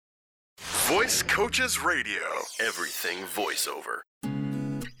Voice Coaches Radio. Everything voiceover.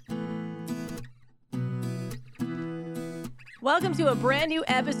 Welcome to a brand new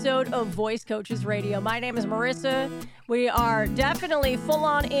episode of Voice Coaches Radio. My name is Marissa. We are definitely full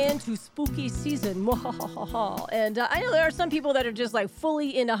on into spooky season. And I know there are some people that are just like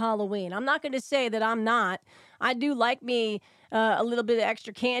fully into Halloween. I'm not going to say that I'm not. I do like me a little bit of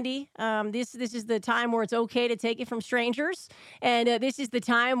extra candy. This is the time where it's okay to take it from strangers. And this is the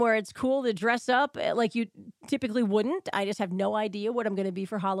time where it's cool to dress up like you typically wouldn't. I just have no idea what I'm going to be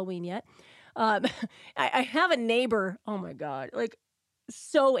for Halloween yet. I have a neighbor, oh my God, like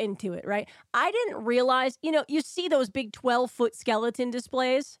so into it, right? I didn't realize, you see those big 12-foot skeleton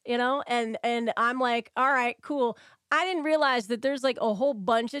displays, and I'm like, all right, cool. I didn't realize that there's like a whole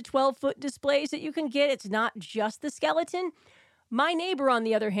bunch of 12-foot displays that you can get. It's not just the skeleton. My neighbor, on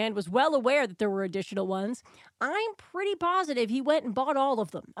the other hand, was well aware that there were additional ones. I'm pretty positive he went and bought all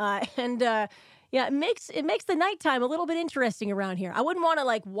of them. Yeah, it makes the nighttime a little bit interesting around here. I wouldn't want to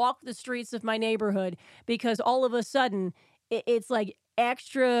like walk the streets of my neighborhood because all of a sudden it's like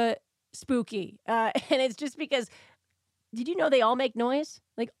extra spooky. And it's just because, did you know they all make noise?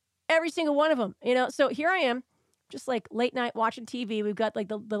 Like every single one of them, So here I am, just like late night watching TV. We've got like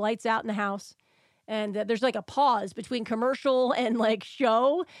the lights out in the house. And there's like a pause between commercial and like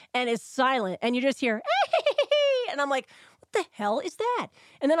show, and it's silent. And you just hear, and I'm like, what the hell is that?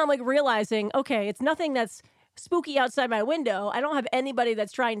 And then I'm like realizing, okay, it's nothing that's spooky outside my window. I don't have anybody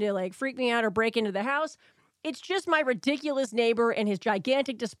that's trying to like freak me out or break into the house. It's just my ridiculous neighbor and his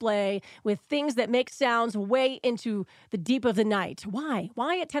gigantic display with things that make sounds way into the deep of the night. Why?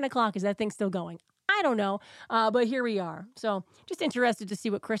 Why at 10 o'clock is that thing still going? I don't know, but here we are. So just interested to see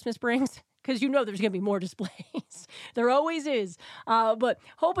what Christmas brings. Because there's going to be more displays. There always is. But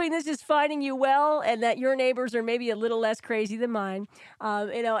hoping this is finding you well and that your neighbors are maybe a little less crazy than mine.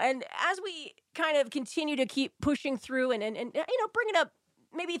 And as we kind of continue to keep pushing through and bringing up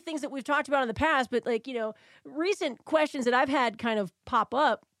maybe things that we've talked about in the past, but like, recent questions that I've had kind of pop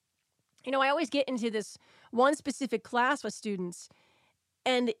up. I always get into this one specific class with students,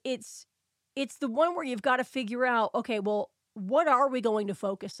 and it's the one where you've got to figure out, okay, well, what are we going to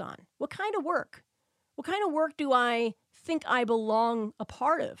focus on? What kind of work? What kind of work do I think I belong a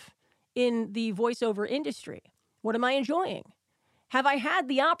part of in the voiceover industry? What am I enjoying? Have I had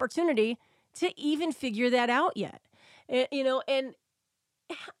the opportunity to even figure that out yet? And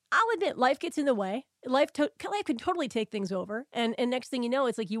I'll admit, life gets in the way. Life can totally take things over. And next thing you know,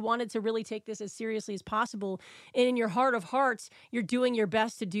 it's like you wanted to really take this as seriously as possible. And in your heart of hearts, you're doing your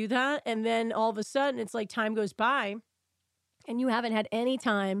best to do that. And then all of a sudden, it's like time goes by, and you haven't had any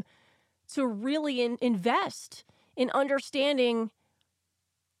time to really invest in understanding,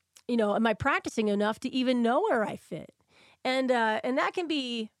 am I practicing enough to even know where I fit? And that can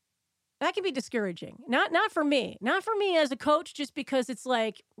be discouraging. Not for me as a coach, just because it's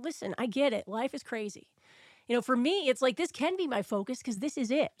like, listen, I get it. Life is crazy. For me, it's like, this can be my focus because this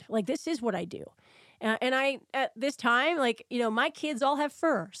is it. Like, this is what I do. And I, at this time, like, my kids all have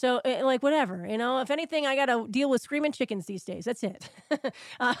fur. So, like, whatever, if anything, I got to deal with screaming chickens these days. That's it.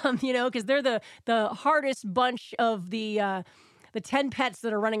 Because they're the hardest bunch of the 10 pets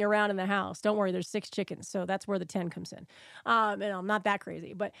that are running around in the house. Don't worry, there's 6 chickens. So that's where the 10 comes in. I'm not that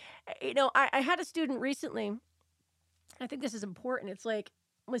crazy. But, I had a student recently. I think this is important. It's like,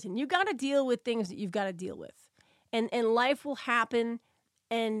 listen, you got to deal with things that you've got to deal with. And life will happen.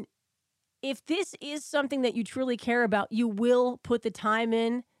 And if this is something that you truly care about, you will put the time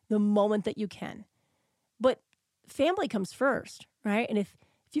in the moment that you can. But family comes first, right? And if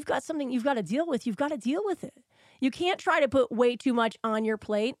you've got something you've got to deal with, you've got to deal with it. You can't try to put way too much on your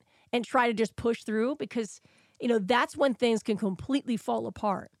plate and try to just push through, because, that's when things can completely fall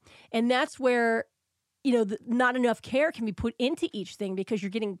apart. And that's where, not enough care can be put into each thing because you're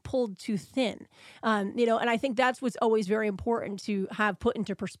getting pulled too thin. And I think that's what's always very important to have put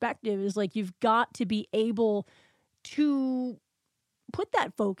into perspective, is like, you've got to be able to put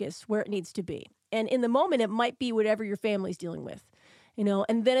that focus where it needs to be. And in the moment, it might be whatever your family's dealing with,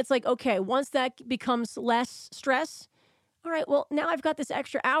 and then it's like, okay, once that becomes less stress, all right, well, now I've got this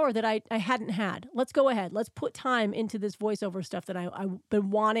extra hour that I hadn't had. Let's go ahead. Let's put time into this voiceover stuff that I've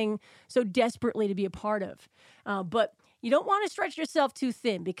been wanting so desperately to be a part of. But you don't want to stretch yourself too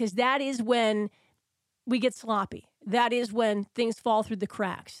thin, because that is when we get sloppy. That is when things fall through the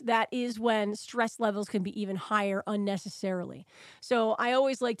cracks. That is when stress levels can be even higher unnecessarily. So I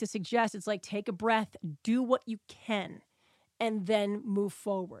always like to suggest, it's like, take a breath, do what you can, and then move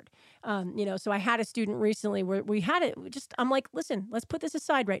forward. So I had a student recently where we had it, I'm like, listen, let's put this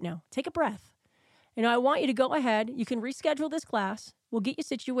aside right now. Take a breath. I want you to go ahead. You can reschedule this class. We'll get you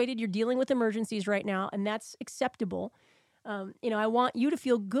situated. You're dealing with emergencies right now, and that's acceptable. I want you to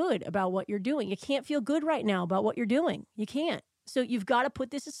feel good about what you're doing. You can't feel good right now about what you're doing. You can't. So you've got to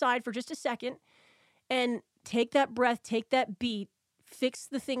put this aside for just a second and take that breath, take that beat, fix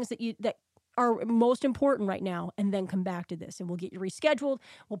the things that are most important right now, and then come back to this. And we'll get you rescheduled.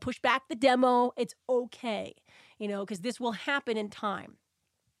 We'll push back the demo. It's okay, because this will happen in time.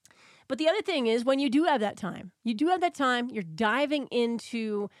 But the other thing is when you do have that time, you're diving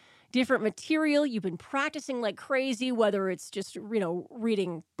into different material. You've been practicing like crazy, whether it's just,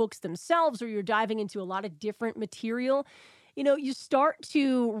 reading books themselves or you're diving into a lot of different material. You start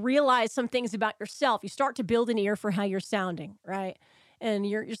to realize some things about yourself. You start to build an ear for how you're sounding, right? And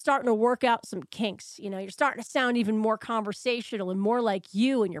you're starting to work out some kinks. You're starting to sound even more conversational and more like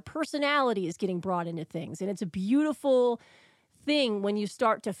you, and your personality is getting brought into things. And it's a beautiful thing when you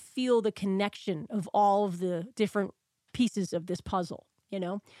start to feel the connection of all of the different pieces of this puzzle,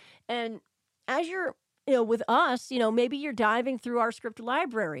 And as you're, with us, maybe you're diving through our script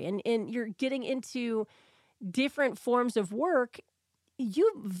library and you're getting into different forms of work.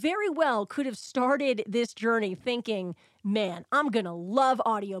 You very well could have started this journey thinking, man, I'm going to love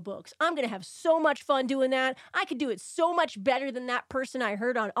audiobooks. I'm going to have so much fun doing that. I could do it so much better than that person I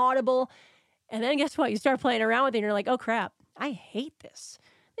heard on Audible. And then guess what? You start playing around with it and you're like, oh crap, I hate this.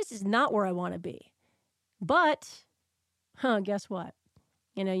 This is not where I want to be. But, guess what?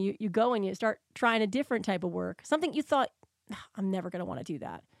 You go and you start trying a different type of work, something you thought, I'm never going to want to do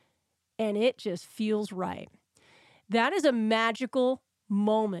that. And it just feels right. That is a magical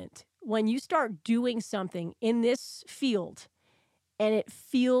moment when you start doing something in this field and it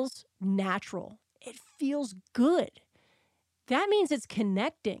feels natural. It feels good. That means it's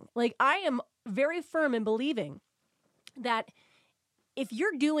connecting. Like, I am very firm in believing that if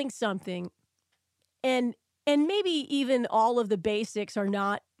you're doing something and maybe even all of the basics are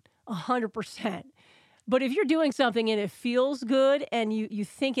not 100%, but if you're doing something and it feels good and you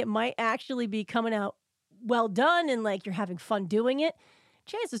think it might actually be coming out well done and like you're having fun doing it,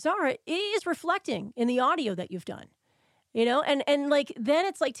 chances are it is reflecting in the audio that you've done, and like, then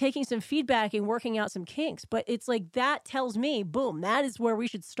it's like taking some feedback and working out some kinks. But it's like, that tells me, boom, that is where we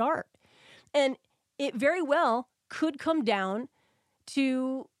should start. And it very well could come down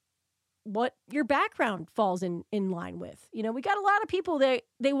to what your background falls in line with. We got a lot of people that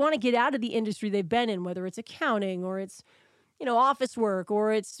they want to get out of the industry they've been in, whether it's accounting or it's, office work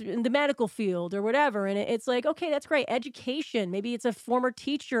or it's in the medical field or whatever. And it's like, okay, that's great. Education. Maybe it's a former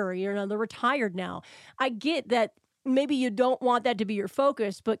teacher, they're retired now. I get that maybe you don't want that to be your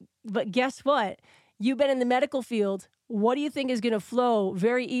focus, but guess what? You've been in the medical field. What do you think is going to flow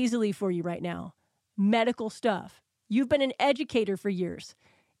very easily for you right now? Medical stuff. You've been an educator for years.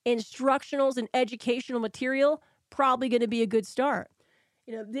 Instructionals and educational material, probably going to be a good start.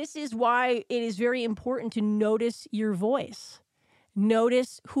 This is why it is very important to notice your voice.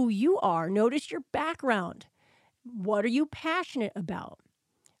 Notice who you are. Notice your background. What are you passionate about?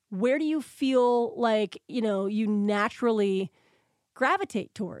 Where do you feel like, you naturally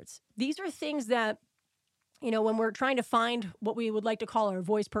gravitate towards? These are things that, when we're trying to find what we would like to call our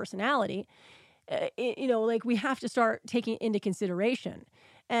voice personality, like, we have to start taking into consideration.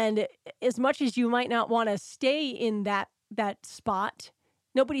 And as much as you might not want to stay in that spot,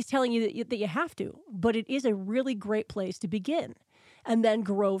 nobody's telling you that you have to, but it is a really great place to begin and then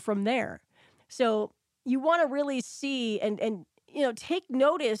grow from there. So you want to really see and take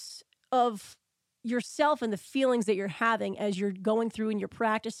notice of yourself and the feelings that you're having as you're going through and you're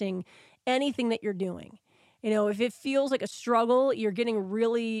practicing anything that you're doing. If it feels like a struggle, you're getting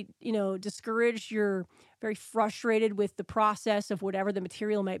really, discouraged, you're very frustrated with the process of whatever the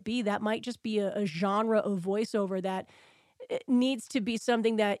material might be, that might just be a genre of voiceover that it needs to be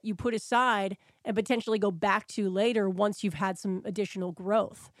something that you put aside and potentially go back to later once you've had some additional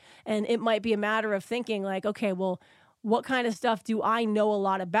growth. And it might be a matter of thinking like, okay, well, what kind of stuff do I know a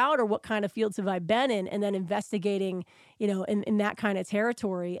lot about, or what kind of fields have I been in? And then investigating, in that kind of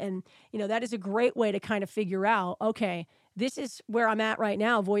territory. And, that is a great way to kind of figure out, okay, this is where I'm at right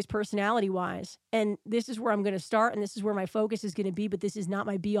now, voice personality wise. And this is where I'm going to start. And this is where my focus is going to be. But this is not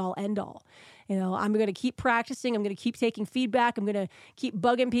my be all end all. I'm going to keep practicing. I'm going to keep taking feedback. I'm going to keep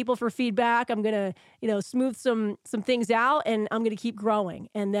bugging people for feedback. I'm going to, smooth some things out, and I'm going to keep growing.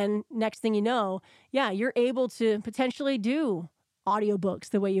 And then next thing you know, you're able to potentially do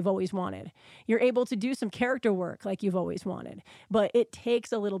audiobooks the way you've always wanted. You're able to do some character work like you've always wanted. But it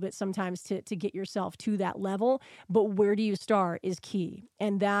takes a little bit sometimes to get yourself to that level. But where do you start is key.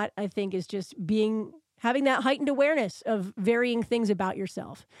 And that, I think, is just having that heightened awareness of varying things about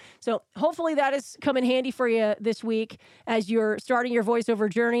yourself. So hopefully that has come in handy for you this week as you're starting your voiceover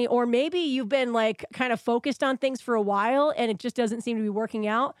journey, or maybe you've been like kind of focused on things for a while and it just doesn't seem to be working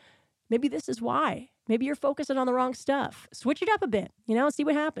out. Maybe this is why. Maybe you're focusing on the wrong stuff. Switch it up a bit, see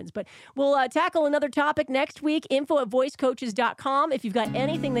what happens. But we'll tackle another topic next week, info@voicecoaches.com if you've got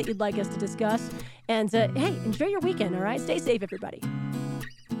anything that you'd like us to discuss. And hey, enjoy your weekend, all right? Stay safe, everybody.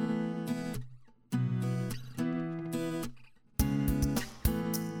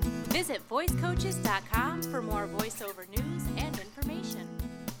 Visit voicecoaches.com for more voiceover news and information.